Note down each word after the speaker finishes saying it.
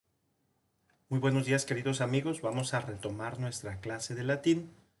Muy buenos días, queridos amigos. Vamos a retomar nuestra clase de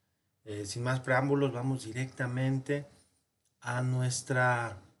latín. Sin más preámbulos, vamos directamente a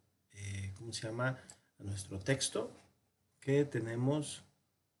nuestra, ¿cómo se llama? A nuestro texto que tenemos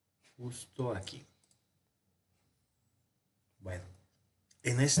justo aquí. Bueno,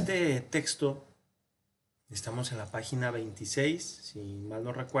 en este texto estamos en la página 26, si mal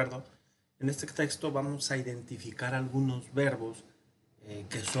no recuerdo. En este texto vamos a identificar algunos verbos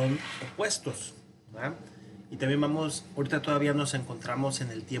que son opuestos, ¿verdad? Y también ahorita todavía nos encontramos en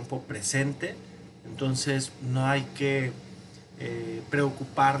el tiempo presente, entonces no hay que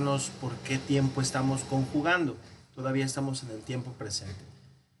preocuparnos por qué tiempo estamos conjugando, todavía estamos en el tiempo presente.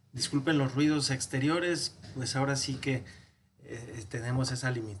 Disculpen los ruidos exteriores, pues ahora sí que tenemos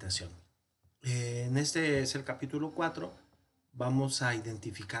esa limitación. En este es el capítulo 4, vamos a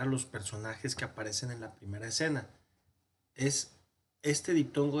identificar los personajes que aparecen en la primera escena. Este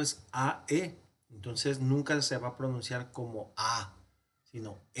diptongo es AE, entonces nunca se va a pronunciar como A,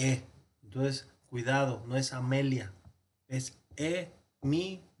 sino E. Entonces, cuidado, no es Amelia, es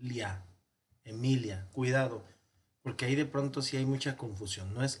Emilia. Emilia, cuidado, porque ahí de pronto sí hay mucha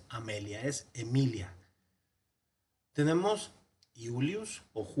confusión. No es Amelia, es Emilia. Tenemos Iulius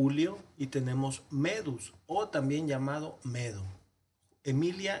o Julio y tenemos Medus o también llamado Medo.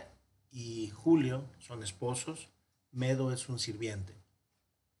 Emilia y Julio son esposos. Medo es un sirviente.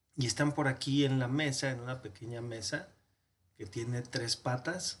 Y están por aquí en la mesa, en una pequeña mesa que tiene 3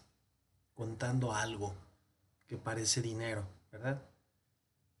 patas, contando algo que parece dinero, ¿verdad?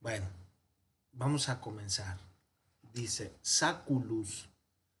 Bueno, vamos a comenzar. Dice saculus.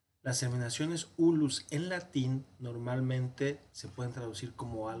 Las terminaciones ulus en latín normalmente se pueden traducir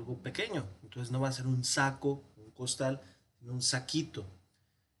como algo pequeño. Entonces no va a ser un saco, un costal, sino un saquito.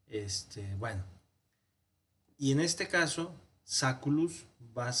 Bueno. Y en este caso, saculus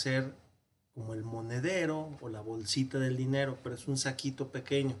va a ser como el monedero o la bolsita del dinero, pero es un saquito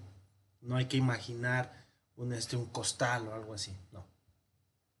pequeño. No hay que imaginar un costal o algo así, no.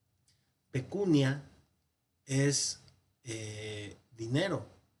 Pecunia es dinero.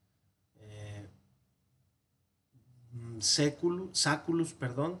 Saculus,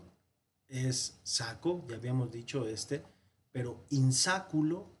 perdón, es saco, ya habíamos dicho pero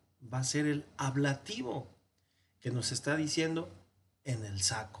insáculo va a ser el ablativo que nos está diciendo en el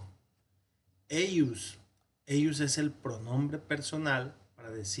saco. Eius es el pronombre personal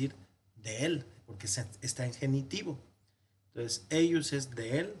para decir de él, porque está en genitivo. Entonces, eius es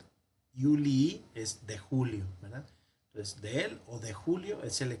de él, Julii es de Julio, ¿verdad? Entonces, de él o de Julio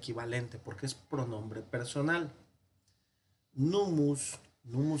es el equivalente, porque es pronombre personal. Numus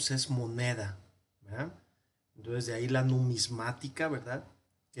es moneda, ¿verdad? Entonces, de ahí la numismática, ¿verdad?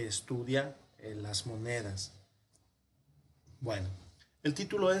 Que estudia las monedas. Bueno, el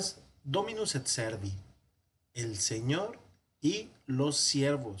título es Dominus et Servi, el Señor y los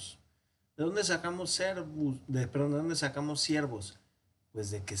siervos. ¿De dónde sacamos ¿de dónde sacamos siervos?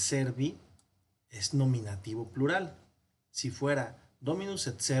 Pues de que servi es nominativo plural. Si fuera Dominus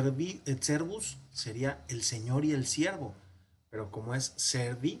et servus, sería el Señor y el siervo. Pero como es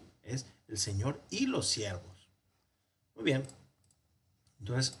servi, es el Señor y los siervos. Muy bien.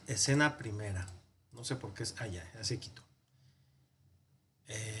 Entonces, escena primera. No sé por qué es allá, ya se quitó.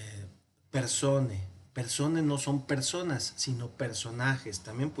 Persone no son personas, sino personajes.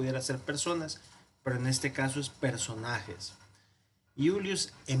 También pudiera ser personas, pero en este caso es personajes.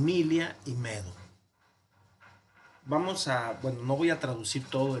 Iulius, Emilia y Medo. Bueno, no voy a traducir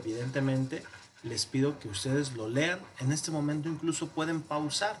todo, evidentemente. Les pido que ustedes lo lean. En este momento incluso pueden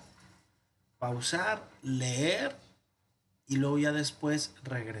pausar, leer y luego ya después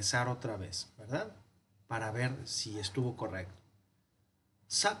regresar otra vez, ¿verdad? Para ver si estuvo correcto.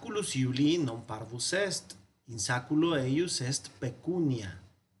 Saculus Iulii non parvus est, in saculo eius est pecunia,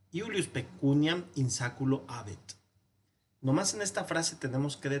 Iulius pecuniam in saculo habet. Nomás en esta frase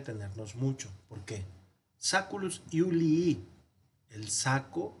tenemos que detenernos mucho. ¿Por qué? Saculus Iulii, el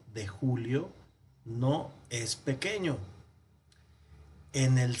saco de Julio, no es pequeño.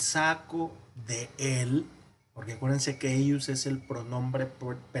 En el saco de él, porque acuérdense que eius es el pronombre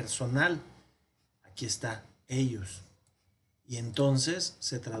personal. Aquí está eius. Y entonces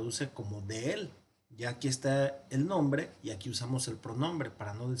se traduce como de él. Ya aquí está el nombre y aquí usamos el pronombre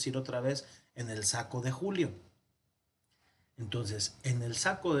para no decir otra vez en el saco de Julio. Entonces, el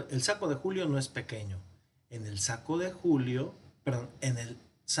saco de Julio no es pequeño. En el saco de Julio, perdón, en el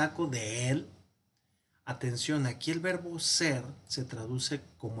saco de él, atención, aquí el verbo ser se traduce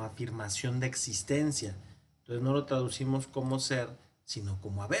como afirmación de existencia. Entonces no lo traducimos como ser, sino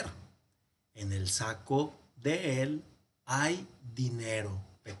como haber. En el saco de él hay dinero,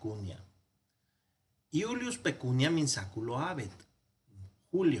 pecunia. Iulius pecuniam insaculo habet.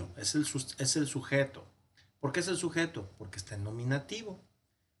 Julio es el sujeto. ¿Por qué es el sujeto? Porque está en nominativo.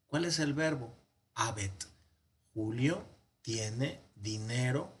 ¿Cuál es el verbo? Habet. Julio tiene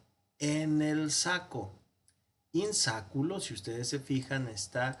dinero en el saco. Insáculo, si ustedes se fijan,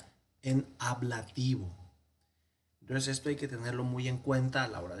 está en ablativo. Entonces esto hay que tenerlo muy en cuenta a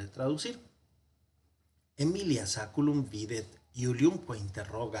la hora de traducir. Emilia saculum videt Iuliumque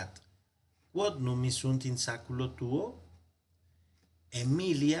interrogat. Quod numis sunt in saculo tuo?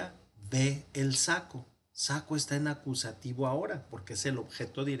 Emilia ve el saco. Saco está en acusativo ahora porque es el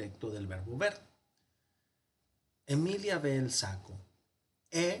objeto directo del verbo ver. Emilia ve el saco.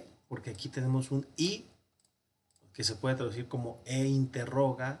 Porque aquí tenemos un i que se puede traducir como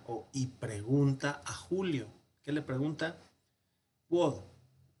interroga o y pregunta a Julio. ¿Qué le pregunta? Quod,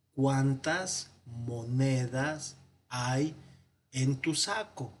 ¿cuántas monedas hay en tu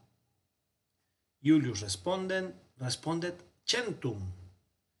saco? Julius respondet centum.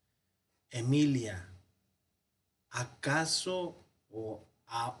 Emilia, ¿acaso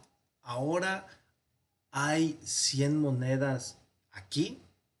ahora hay 100 monedas aquí?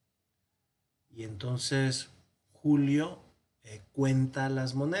 Y entonces Julio cuenta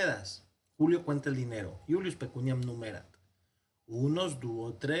las monedas. Julio cuenta el dinero. Julius pecuniam numerat. 1,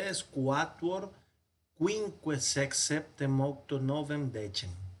 2, 3, 4, 5, 6, 7, 8, 9, 10.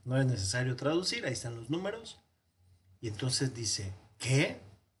 No es necesario traducir, ahí están los números. Y entonces dice, ¿qué?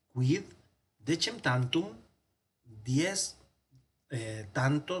 Quid? Decem tantum, 10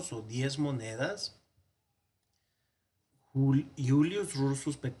 tantos o 10 monedas. Julius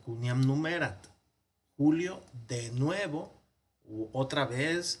rursus pecuniam numerat. Julio de nuevo, otra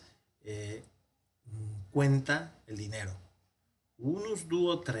vez, cuenta el dinero. 1,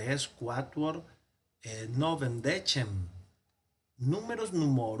 2, 3, 4, 9, 10. Numerus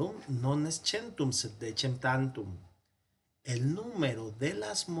numorum non est centum sed decem tantum. El número de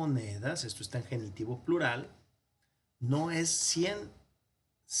las monedas, esto está en genitivo plural, no es 100,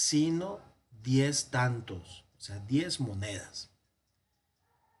 sino 10 tantos, o sea, 10 monedas.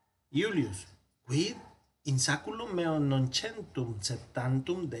 Julius, quid in saculum meo non centum sed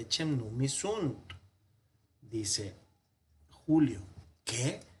tantum decem numi sunt. Dice Julio,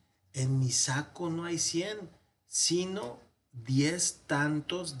 ¿qué? En mi saco no hay 100, sino 10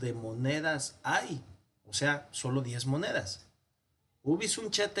 tantos de monedas hay. O sea, solo 10 monedas. Ubi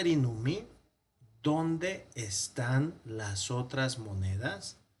sunt ceteri numi? ¿Dónde están las otras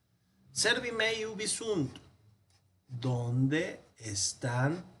monedas? Servi mei ubi sunt. ¿Dónde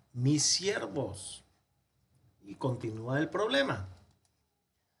están mis siervos? Y continúa el problema.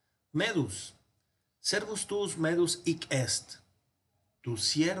 Medus. Servus tuus medus hic est. Tu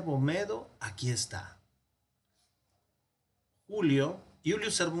siervo Medo aquí está.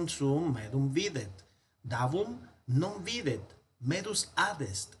 Julius servum suum medum videt. Davum non videt. Medus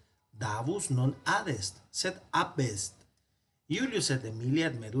adest. Davus non adest, sed abest. Julius et Emilia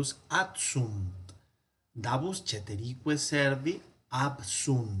et medus adsunt. Davus ceterique servi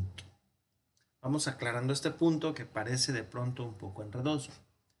absunt. Vamos aclarando este punto que parece de pronto un poco enredoso.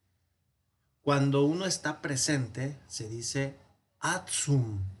 Cuando uno está presente, se dice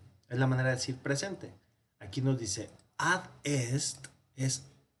adsum. Es la manera de decir presente. Aquí nos dice ad est, es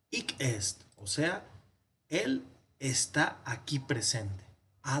hic est. O sea, él está aquí presente.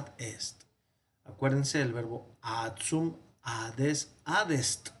 Ad est. Acuérdense del verbo adsum, ades,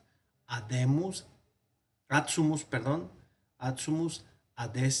 adest. Ademus, adsumus, adsumus,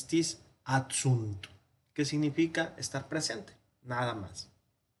 adestis, adsunt. ¿Qué significa estar presente? Nada más.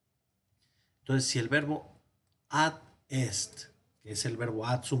 Entonces, si el verbo ad est, que es el verbo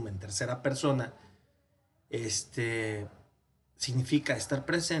adsum en tercera persona, significa estar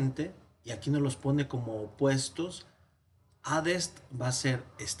presente, y aquí nos los pone como opuestos, adest va a ser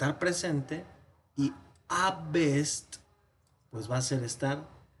estar presente y abest pues va a ser estar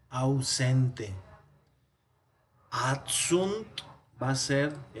ausente. Adsunt va a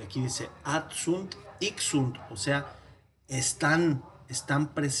ser, y aquí dice adsunt, ixunt, o sea, están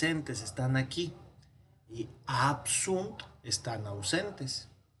presentes, están aquí. Y absunt, están ausentes.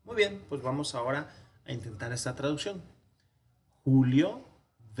 Muy bien, pues vamos ahora a intentar esta traducción. Julio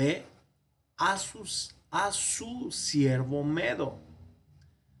ve a su siervo Medo.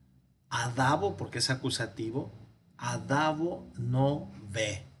 Adavo, porque es acusativo, Adavo no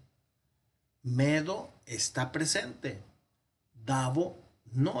ve. Medo está presente. Davo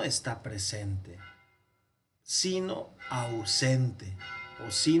no está presente, sino ausente,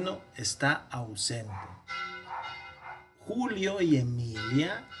 o sino está ausente. Julio y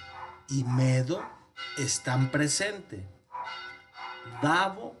Emilia y Medo están presentes.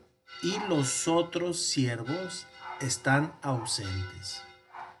 Davo y los otros siervos están ausentes.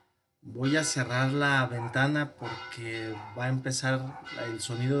 Voy a cerrar la ventana porque va a empezar el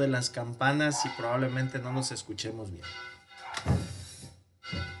sonido de las campanas y probablemente no nos escuchemos bien.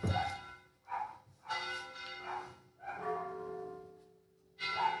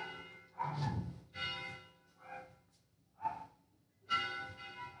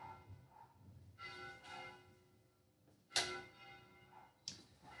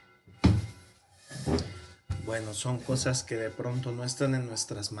 Bueno, son cosas que de pronto no están en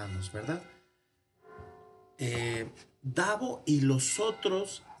nuestras manos, ¿verdad? Davo y los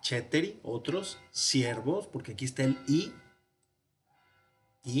otros, cheteri, otros siervos, porque aquí está el y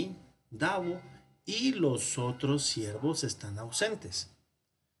Davo y los otros siervos están ausentes.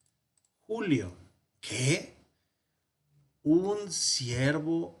 Julio, ¿qué? Un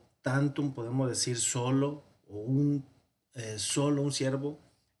siervo tantum, podemos decir solo, o solo un siervo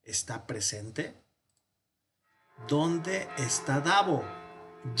está presente. ¿Dónde está Davo?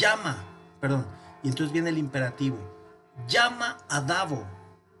 Llama, perdón, y entonces viene el imperativo. Llama a Davo.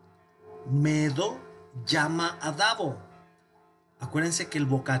 Medo llama a Davo. Acuérdense que el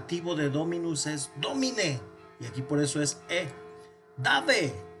vocativo de Dominus es domine, y aquí por eso es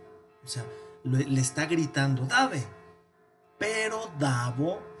Dave. O sea, le está gritando, Dave. Pero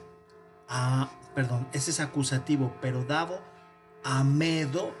Davo, perdón, ese es acusativo, pero Davo a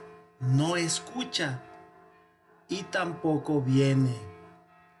Medo no escucha y tampoco viene.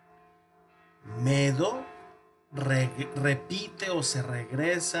 Medo repite o se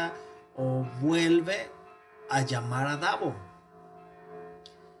regresa o vuelve a llamar a Davo.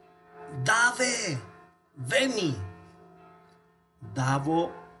 Dave, vení.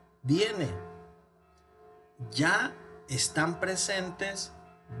 Davo viene. Ya están presentes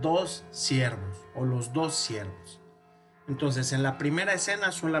dos siervos o los dos siervos. Entonces, en la primera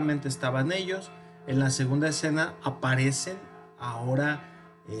escena solamente estaban ellos. En la segunda escena aparecen ahora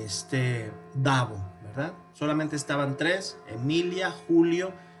Davo, ¿verdad? Solamente estaban tres, Emilia,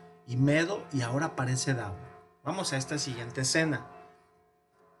 Julio y Medo, y ahora aparece Davo. Vamos a esta siguiente escena.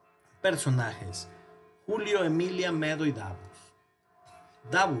 Personajes: Julio, Emilia, Medo y Davus.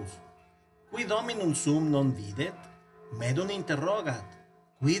 Davus, qui dominum sum non videt? Medum interrogat,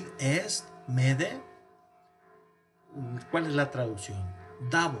 quid est mede? ¿Cuál es la traducción?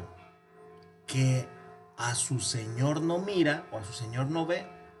 Davo, que a su señor no mira o a su señor no ve,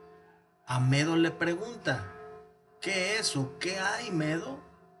 a Medo le pregunta, ¿qué es o qué hay, Medo?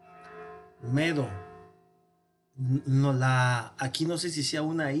 Medo, aquí no sé si sea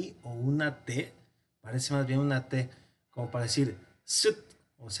una I o una T, parece más bien una T, como para decir sit,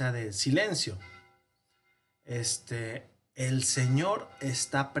 o sea, de silencio. El Señor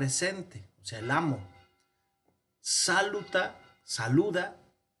está presente, o sea, el amo. Saluda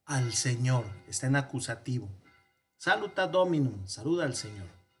al Señor, está en acusativo. Saluta Dominum, saluda al Señor.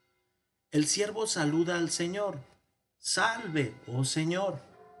 El siervo saluda al Señor. Salve, oh Señor.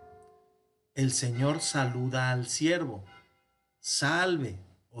 El Señor saluda al siervo. Salve,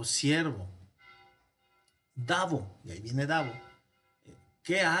 oh siervo. Davo, y ahí viene Davo.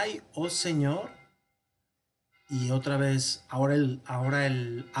 ¿Qué hay, oh Señor? Y otra vez, ahora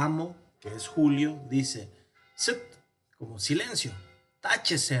el amo, que es Julio, dice, sit, como silencio,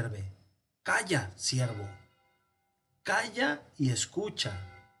 tache serve, calla, siervo, calla y escucha.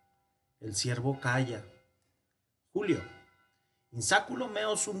 El siervo calla. Julio, in saculo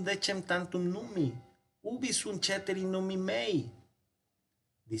meo sum decem tantum numi, ubi sum ceteri numi mei.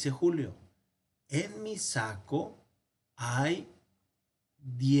 Dice Julio, en mi saco hay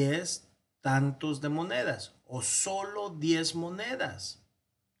 10 tantos de monedas, o solo 10 monedas.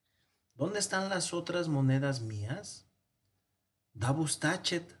 ¿Dónde están las otras monedas mías? Davus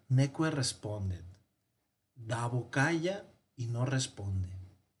tacet neque respondet. Davo calla y no responde.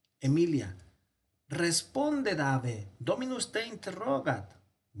 Emilia, responde, Dave, Dominus te interrogat.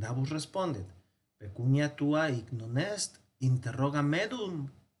 Davus respondet, pecunia tua hic non est, interroga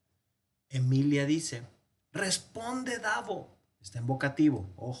medum. Emilia dice, responde, Davo. Está en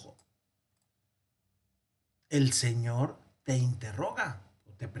vocativo, ojo. El Señor te interroga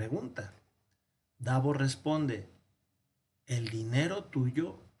o te pregunta. Davo responde, el dinero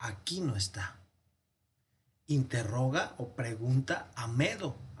tuyo aquí no está. Interroga o pregunta a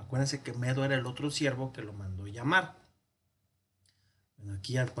Medo. Acuérdense que Medo era el otro siervo que lo mandó llamar. Bueno,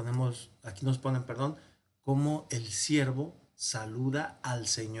 aquí nos ponen, cómo el siervo saluda al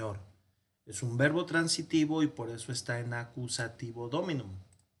Señor. Es un verbo transitivo y por eso está en acusativo dominum.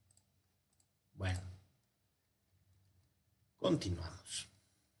 Bueno, continuamos.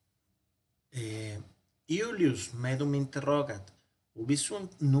 Iulius medum interrogat, ubi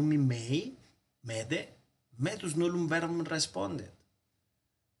sunt numi mei, mede, medus nullum verum respondet.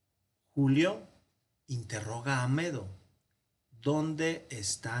 Julio interroga a Medo. ¿Dónde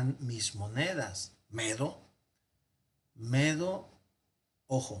están mis monedas? Medo. Medo,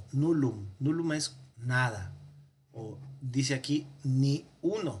 ojo, nullum. Nullum es nada. O dice aquí, ni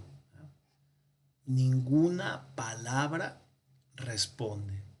uno. Ninguna palabra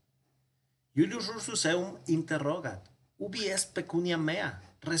responde. Julius Rursus eum interrogat. Ubi est pecunia mea?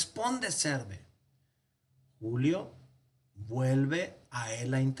 Responde, serve. Julio vuelve a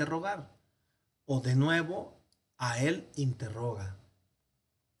él a interrogar. O de nuevo, a él interroga.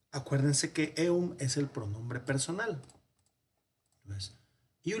 Acuérdense que eum es el pronombre personal. Entonces,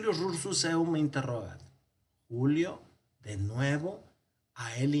 Julius Rursus eum interrogat. Julio, de nuevo,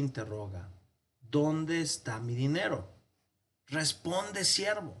 a él interroga. ¿Dónde está mi dinero? Responde,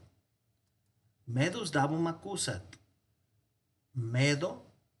 siervo. Medus davum accusat. Medo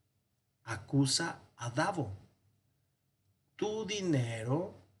acusa a Davo. Tu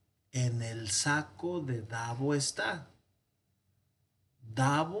dinero en el saco de Davo está.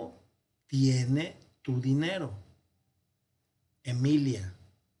 Davo tiene tu dinero. Emilia.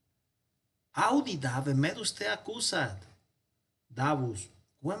 Audi Dave medus te accusat. Davus,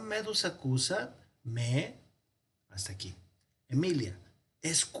 quem medus accusat? Me. Hasta aquí. Emilia.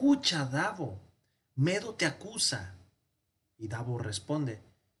 Escucha, Davo. Medo te acusa. Y Davo responde,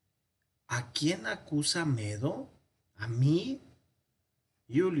 ¿a quién acusa Medo? ¿A mí?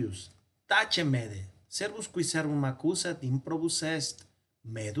 Julius, tace mede, servus qui servum accusat improbus est,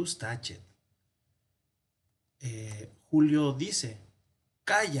 medus tacet. Julio dice,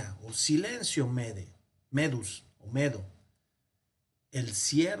 calla o silencio mede, medus o medo. El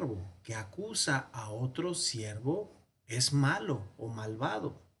siervo que acusa a otro siervo es malo o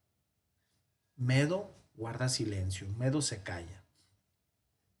malvado. Medo guarda silencio, Medo se calla.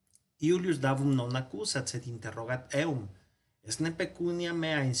 Julius davum non accusat, sed interrogat eum. Esne pecunia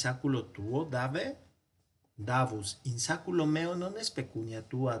mea in saculo tuo, Dave? Davus, in saculo meo non es pecunia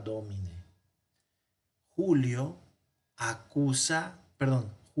tua, Domine. Julio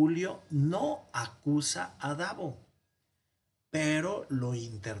no acusa a Davo, pero lo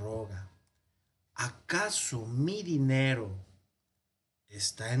interroga. ¿Acaso mi dinero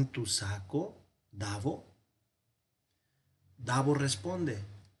está en tu saco, Davo? Davo responde,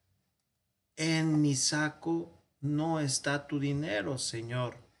 en mi saco no está tu dinero,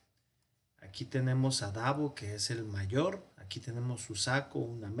 señor. Aquí tenemos a Davo, que es el mayor. Aquí tenemos su saco,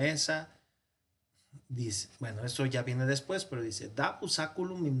 una mesa. Dice, bueno, esto ya viene después, pero dice, Davo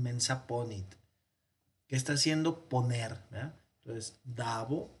saculum in mensa ponit. ¿Qué está haciendo? Poner, ¿verdad? Entonces,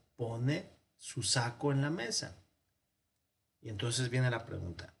 Davo pone su saco en la mesa. Y entonces viene la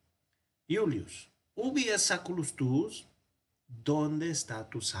pregunta. Julius, ubi es saculus tuus? ¿Dónde está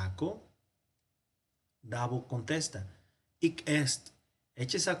tu saco? Davo contesta, hic est,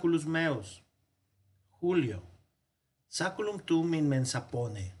 ecce saculus meus. Julio, saculum tuum in mensa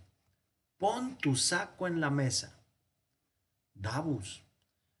pone. Pon tu saco en la mesa. Davus,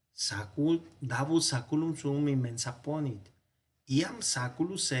 Davus saculum sum in mensa ponit. Iam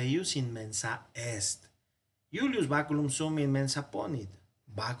saculus eius in mensa est. Julius baculum sum in mensa ponit.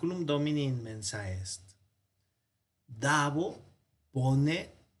 Baculum domini in mensa est. Davo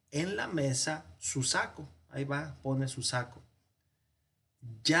pone en la mesa su saco. Ahí va, pone su saco.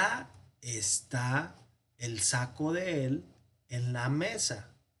 Ya está el saco de él en la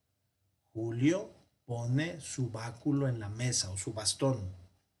mesa. Julio pone su báculo en la mesa o su bastón.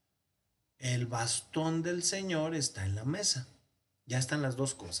 El bastón del Señor está en la mesa. Ya están las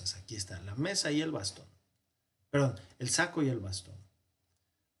dos cosas. Aquí está la mesa y el bastón. Perdón, el saco y el bastón.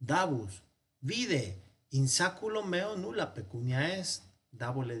 Davus, vide, in saculo meo nulla pecunia est.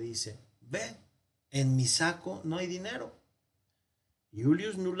 Davo le dice, ve, en mi saco no hay dinero.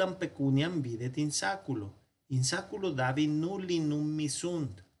 Julius nullam pecuniam videt in saculo Davi nulli nummi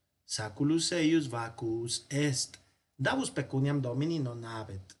sunt, saculus eius vacuus est, Davus pecuniam domini non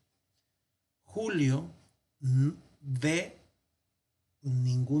habet. Julio ve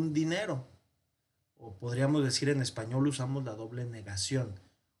ningún dinero, o podríamos decir en español usamos la doble negación.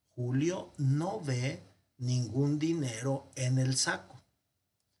 Julio no ve ningún dinero en el saco.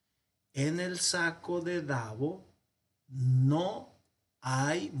 En el saco de Davo no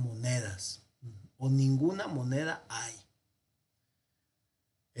hay monedas o ninguna moneda hay.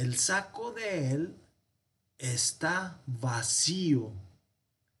 El saco de él está vacío.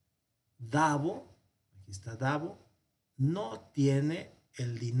 Davo, aquí está Davo, no tiene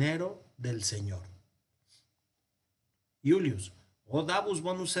el dinero del Señor. Julius, o Davus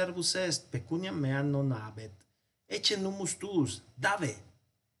bonus servus est, pecunia mea non habet. ecce numus tuus, dave.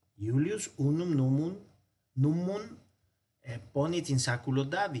 Iulius unum numum ponit in saculo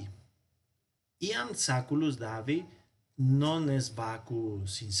Davi. Iam saculus Davi non es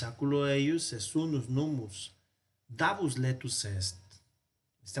vacus in saculo eius es unus numus. Davus letus est.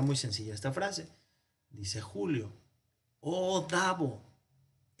 Está muy sencilla esta frase. Dice Julio, oh Davo,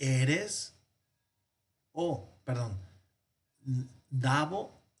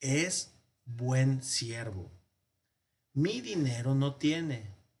 Davo es buen siervo. Mi dinero no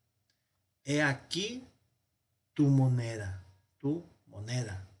tiene. He aquí tu moneda,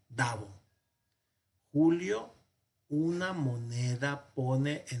 Davo. Julio una moneda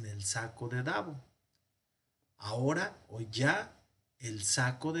pone en el saco de Davo. Ahora o ya el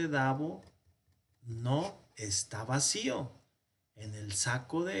saco de Davo no está vacío. En el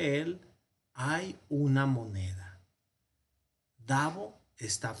saco de él hay una moneda. Davo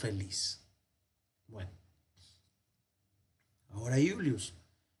está feliz. Bueno. Ahora Iulius,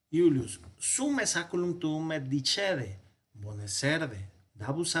 sume saculum tuum et dicede, bone serve,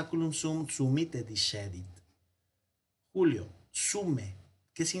 davus saculum sum sumit et dicedit. Julio, sume.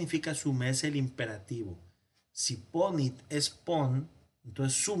 ¿Qué significa sume? Es el imperativo. Si ponit es pon,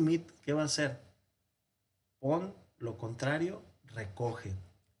 entonces sumit, ¿qué va a hacer? Pon, lo contrario, recoge.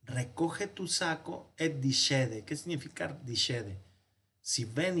 Recoge tu saco et dicede. ¿Qué significa dicede? Si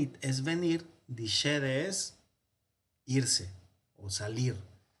venit es venir, dicede es irse o salir.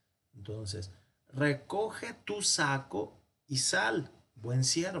 Entonces, recoge tu saco y sal, buen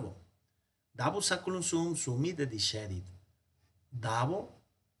siervo. Davo saculum sum sumit et dicedit. Davo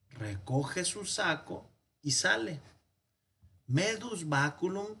recoge su saco y sale. Medus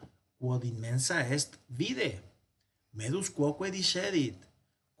baculum quod immensa est vide. Medus quoque dicedit.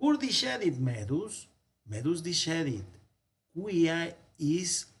 Cur dicedit medus? Medus dicedit. Quia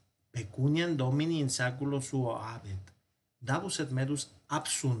is pecuniam domini in saculo suo habet. Davus et medus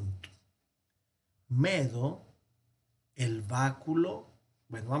absunt. Medo, el báculo,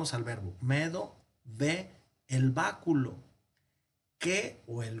 bueno, vamos al verbo. Medo ve el báculo, que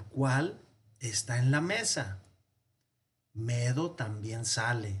o el cual está en la mesa. Medo también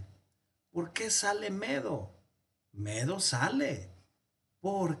sale. ¿Por qué sale Medo? Medo sale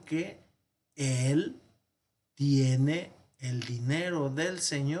porque él tiene el dinero del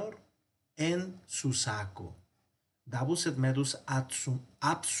Señor en su saco. Davus et medus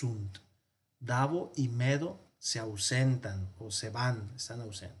absunt. Davo y Medo se ausentan o se van, están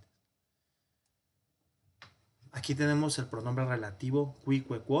ausentes. Aquí tenemos el pronombre relativo qui,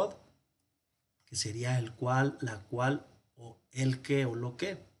 que, quod, que sería el cual, la cual, o el que o lo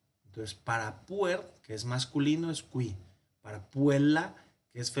que. Entonces, para puer, que es masculino, es qui. Para puella,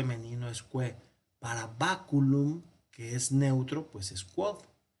 que es femenino, es que. Para baculum, que es neutro, pues es quod.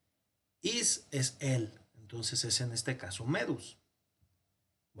 Is es él. Entonces es en este caso medus.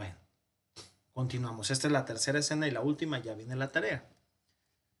 Bueno, continuamos. Esta es la tercera escena y la última, ya viene la tarea.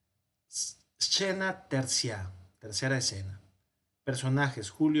 Scena tercia, tercera escena.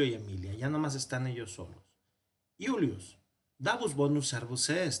 Personajes, Julio y Emilia. Ya nomás están ellos solos. Iulius, davus bonus servus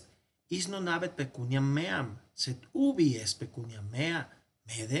est. Is non habet pecuniam meam, sed ubi est pecuniam mea.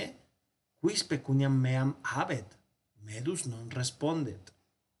 Mede, quis pecuniam meam habet. Medus non respondet.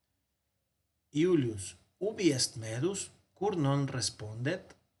 Iulius, ubi est medus, cur non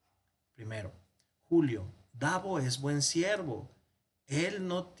respondet. Primero, Julio, Davo es buen siervo. Él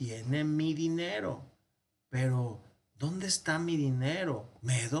no tiene mi dinero. Pero, ¿dónde está mi dinero?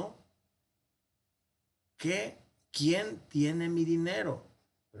 ¿Medo? ¿Qué? ¿Quién tiene mi dinero?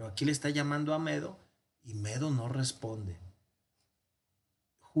 Pero aquí le está llamando a Medo y Medo no responde.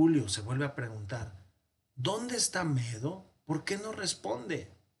 Julio se vuelve a preguntar, ¿dónde está Medo? ¿Por qué no responde?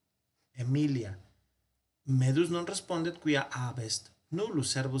 Emilia, Medus non respondet quia abest,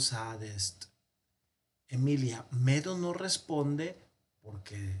 nullus servus adest. Emilia, Medo no responde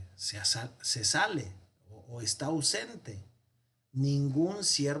porque se sale o está ausente. Ningún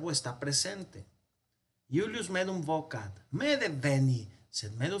siervo está presente. Iulius medum vocat, mede veni,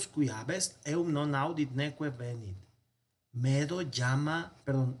 sed medus qui abest eum non audit neque venit.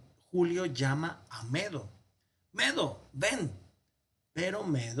 Julio llama a Medo. Medo, ven. Pero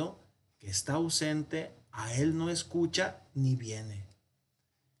Medo, que está ausente, a él no escucha ni viene.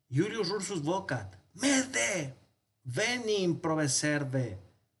 Iulius rursus vocat, mede, veni improveserve.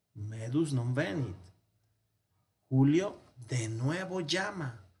 Medus non venit. Julio de nuevo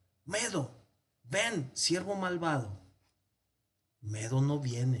llama, Medo, ven, siervo malvado. Medo no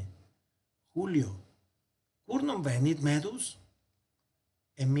viene. Julio, cur non venit Medus?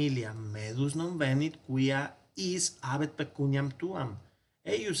 Emilia, Medus non venit quia is habet pecuniam tuam.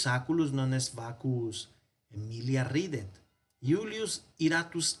 Eius saculus non est vacus Emilia ridet. Julius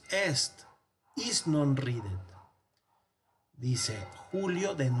iratus est. Is non ridet. Dice,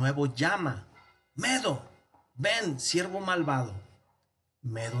 Julio de nuevo llama. Medo, ven, siervo malvado.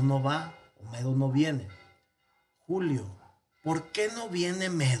 Medo no va o Medo no viene. Julio, ¿por qué no viene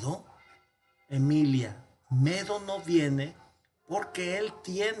Medo? Emilia, Medo no viene porque él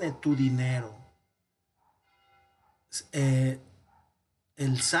tiene tu dinero.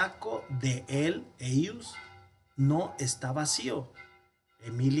 El saco de él, ellos, no está vacío.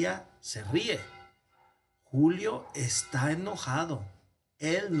 Emilia se ríe. Julio está enojado.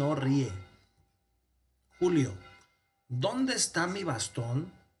 Él no ríe. Julio, ¿dónde está mi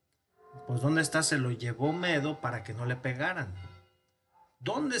bastón? Pues ¿dónde está? Se lo llevó Medo para que no le pegaran.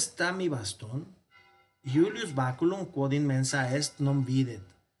 ¿Dónde está mi bastón? Julius baculum quod immensa est non videt.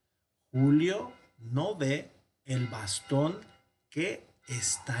 Julio no ve el bastón que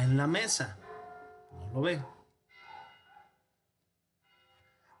está en la mesa. No lo ve.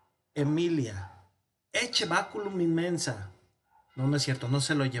 Emilia, ecce baculum immensa. No, no es cierto, no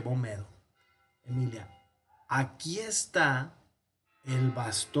se lo llevó Medo. Emilia, aquí está el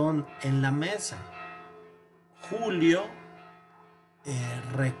bastón en la mesa. Julio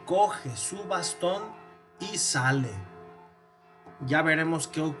recoge su bastón y sale. Ya veremos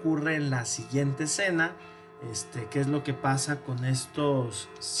qué ocurre en la siguiente escena, qué es lo que pasa con estos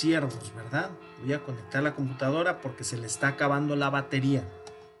siervos, ¿verdad? Voy a conectar la computadora porque se le está acabando la batería.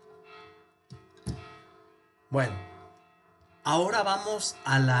 Bueno, ahora vamos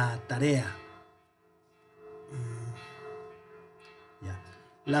a la tarea. Ya.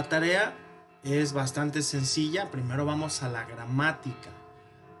 La tarea es bastante sencilla. Primero vamos a la gramática.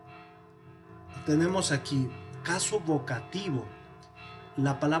 Tenemos aquí caso vocativo.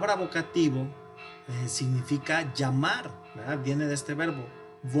 La palabra vocativo significa llamar, ¿verdad? Viene de este verbo.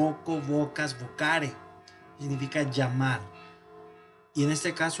 Voco, vocas, vocare. Significa llamar. Y en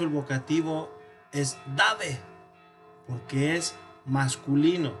este caso el vocativo es dave, porque es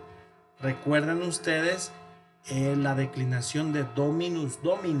masculino. Recuerden ustedes la declinación de Dominus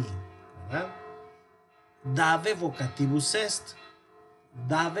Domini, ¿verdad? Dave vocativus est.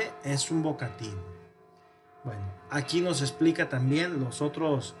 Dave es un vocativo. Bueno, aquí nos explica también los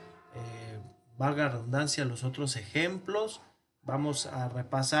otros, valga la redundancia, los otros ejemplos. Vamos a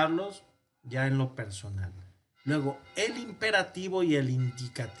repasarlos ya en lo personal. Luego, el imperativo y el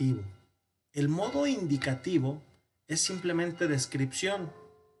indicativo. El modo indicativo es simplemente descripción.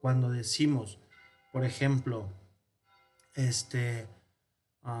 Cuando decimos, por ejemplo,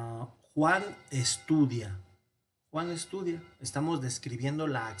 Juan estudia. Juan estudia. Estamos describiendo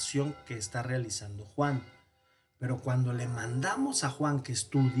la acción que está realizando Juan. Pero cuando le mandamos a Juan que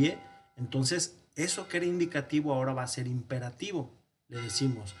estudie, entonces eso que era indicativo ahora va a ser imperativo. Le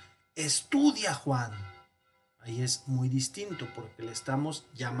decimos, estudia Juan. Ahí es muy distinto porque le estamos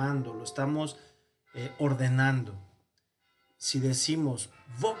llamando, lo estamos ordenando. Si decimos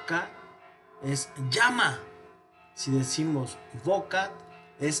voca, es llama. Si decimos vocat,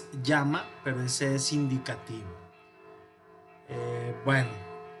 es llama, pero ese es indicativo. Bueno,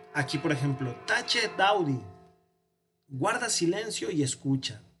 aquí por ejemplo, tace daudi, guarda silencio y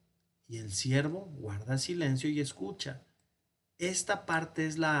escucha. Y el siervo guarda silencio y escucha. Esta parte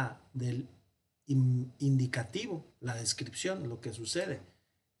es la del indicativo, la descripción, lo que sucede.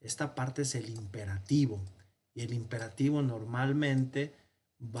 Esta parte es el imperativo. Y el imperativo normalmente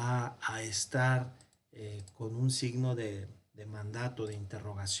va a estar con un signo de mandato, de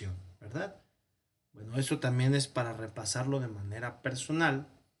interrogación, ¿verdad? Bueno, eso también es para repasarlo de manera personal.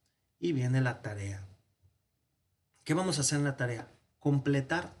 Y viene la tarea. ¿Qué vamos a hacer en la tarea?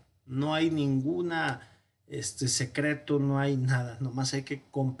 Completar. No hay ninguna secreto, no hay nada. Nomás hay que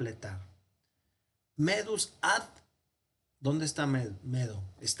completar. Medus ad. ¿Dónde está Medo?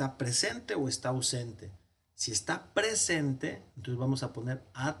 ¿Está presente o está ausente? Si está presente, entonces vamos a poner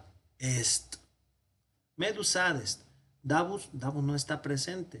ad est. Medus ad est. Davus no está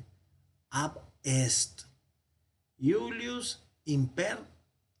presente. Ab est. Julius imper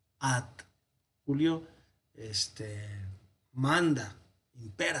ad. Julio manda,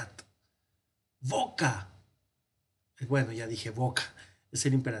 imperat. Voca. Bueno, ya dije voca. Es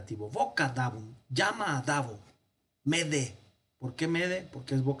el imperativo. Voca davum. Llama a Davo. Mede. ¿Por qué mede?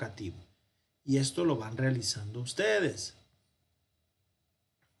 Porque es vocativo. Y esto lo van realizando ustedes.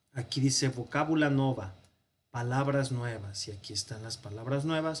 Aquí dice vocábula nova. Palabras nuevas. Y aquí están las palabras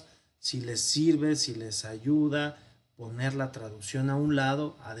nuevas. Si les sirve, si les ayuda poner la traducción a un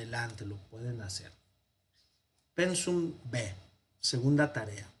lado, adelante, lo pueden hacer. Pensum B. Segunda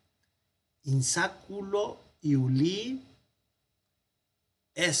tarea. Insaculo iuli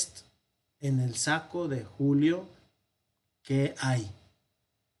est. en el saco de Julio, ¿qué hay?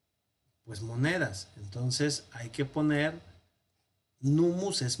 Pues monedas. Entonces hay que poner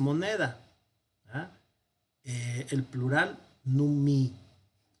numus es moneda. ¿Ah? El plural numi.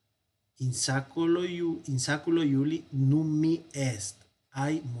 Insaculo iuli numi est.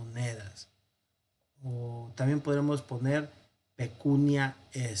 Hay monedas. O también podremos poner pecunia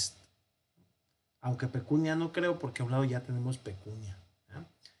est. Aunque pecunia no creo porque a un lado ya tenemos pecunia. ¿Ah?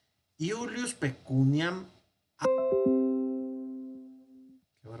 Iulius pecuniam.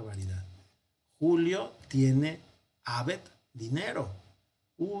 Qué barbaridad. Julio tiene habet dinero.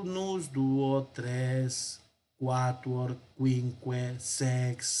 Unus, duo, tres, quatuor, quinque,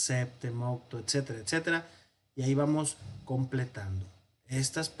 sex, septem, octo, etcétera, etcétera. Y ahí vamos completando.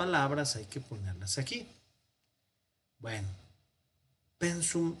 Estas palabras hay que ponerlas aquí. Bueno,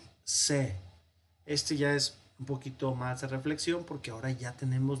 pensum se. Este ya es un poquito más de reflexión porque ahora ya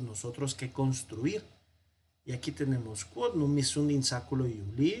tenemos nosotros que construir. Y aquí tenemos quod numis sunt in saculo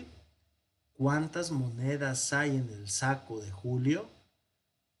Iuli. ¿Cuántas monedas hay en el saco de Julio?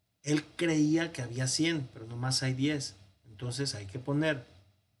 Él creía que había 100, pero nomás hay 10. Entonces hay que poner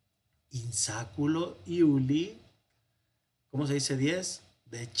in saculo Iuli. ¿Cómo se dice 10?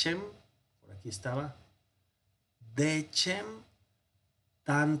 Decem, por aquí estaba. Decem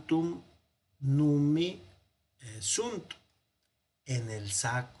tantum numi sunt. En el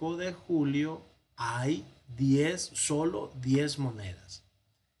saco de Julio hay 10, solo 10 monedas.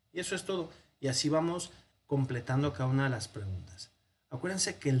 Y eso es todo. Y así vamos completando cada una de las preguntas.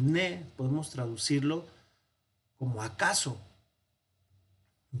 Acuérdense que el ne podemos traducirlo como acaso.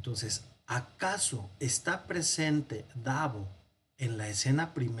 Entonces, ¿acaso está presente Davo en la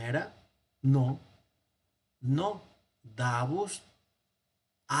escena primera? No. No. Davus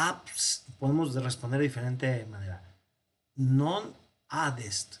abs. Podemos responder de diferente manera. Non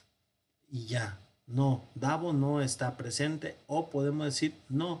adest. Y ya. No. Davo no está presente. O podemos decir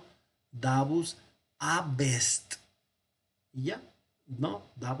no. Davus abest. Y ya. No.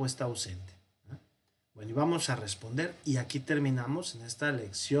 Davo está ausente. Bueno, y vamos a responder. Y aquí terminamos en esta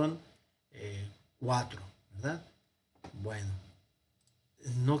lección 4. ¿Verdad? Bueno.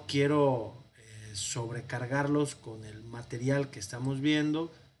 No quiero sobrecargarlos con el material que estamos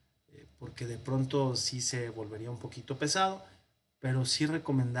viendo, porque de pronto sí se volvería un poquito pesado, pero sí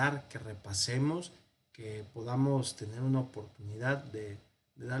recomendar que repasemos, que podamos tener una oportunidad de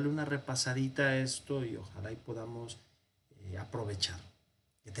darle una repasadita a esto y ojalá y podamos aprovechar.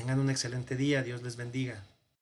 Que tengan un excelente día, Dios les bendiga.